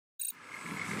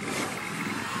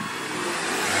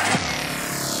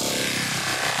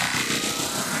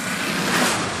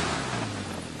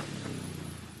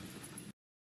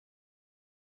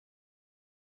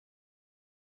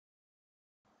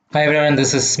Hi everyone,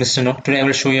 this is Mr. No. Today I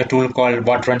will show you a tool called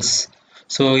BotRuns.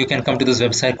 So you can come to this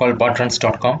website called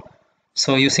botruns.com.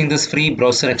 So using this free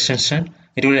browser extension,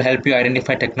 it will help you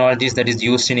identify technologies that is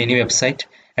used in any website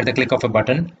at the click of a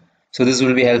button. So this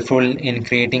will be helpful in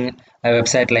creating a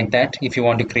website like that if you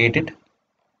want to create it.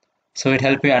 So it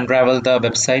helps you unravel the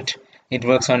website. It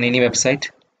works on any website.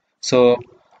 So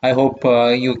I hope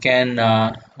you can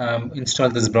install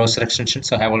this browser extension.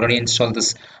 So I have already installed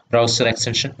this browser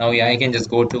extension. Now I can just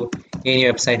go to any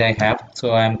website I have.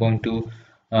 So I'm going to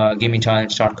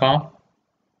gamingchallenge.com.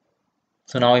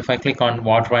 So now if I click on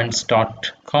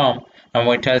whatruns.com,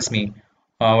 now it tells me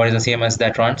what is the CMS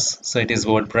that runs. So it is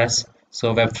WordPress.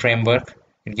 So web framework,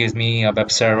 it gives me a web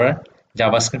server,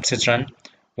 JavaScript to run.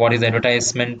 What is the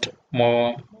advertisement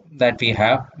more that we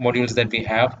have, modules that we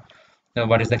have,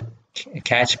 what is the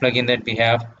cache plugin that we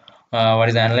have, what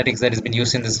is the analytics that has been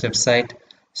used in this website.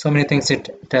 So many things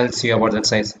it tells you about the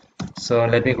website. So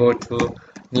let me go to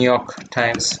New York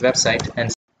Times website, and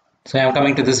so I'm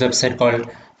coming to this website called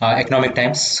Economic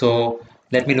Times. So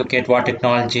let me look at what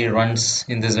technology runs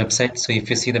in this website. So if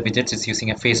you see the widgets, it's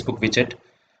using a Facebook widget.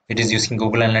 It is using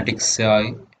Google Analytics.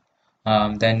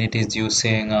 Then it is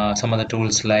using some other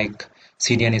tools like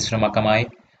CDN is from Akamai.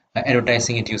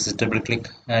 Advertising, it uses DoubleClick,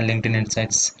 LinkedIn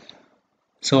Insights.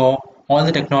 So all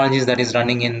the technologies that is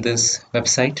running in this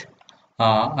website,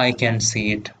 I can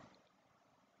see it.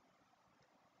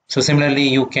 So similarly,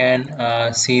 you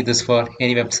can see this for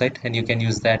any website, and you can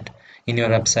use that in your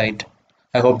website.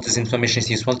 I hope this information is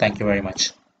useful. Thank you very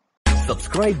much.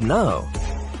 Subscribe now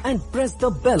and press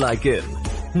the bell icon.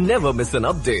 Never miss an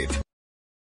update.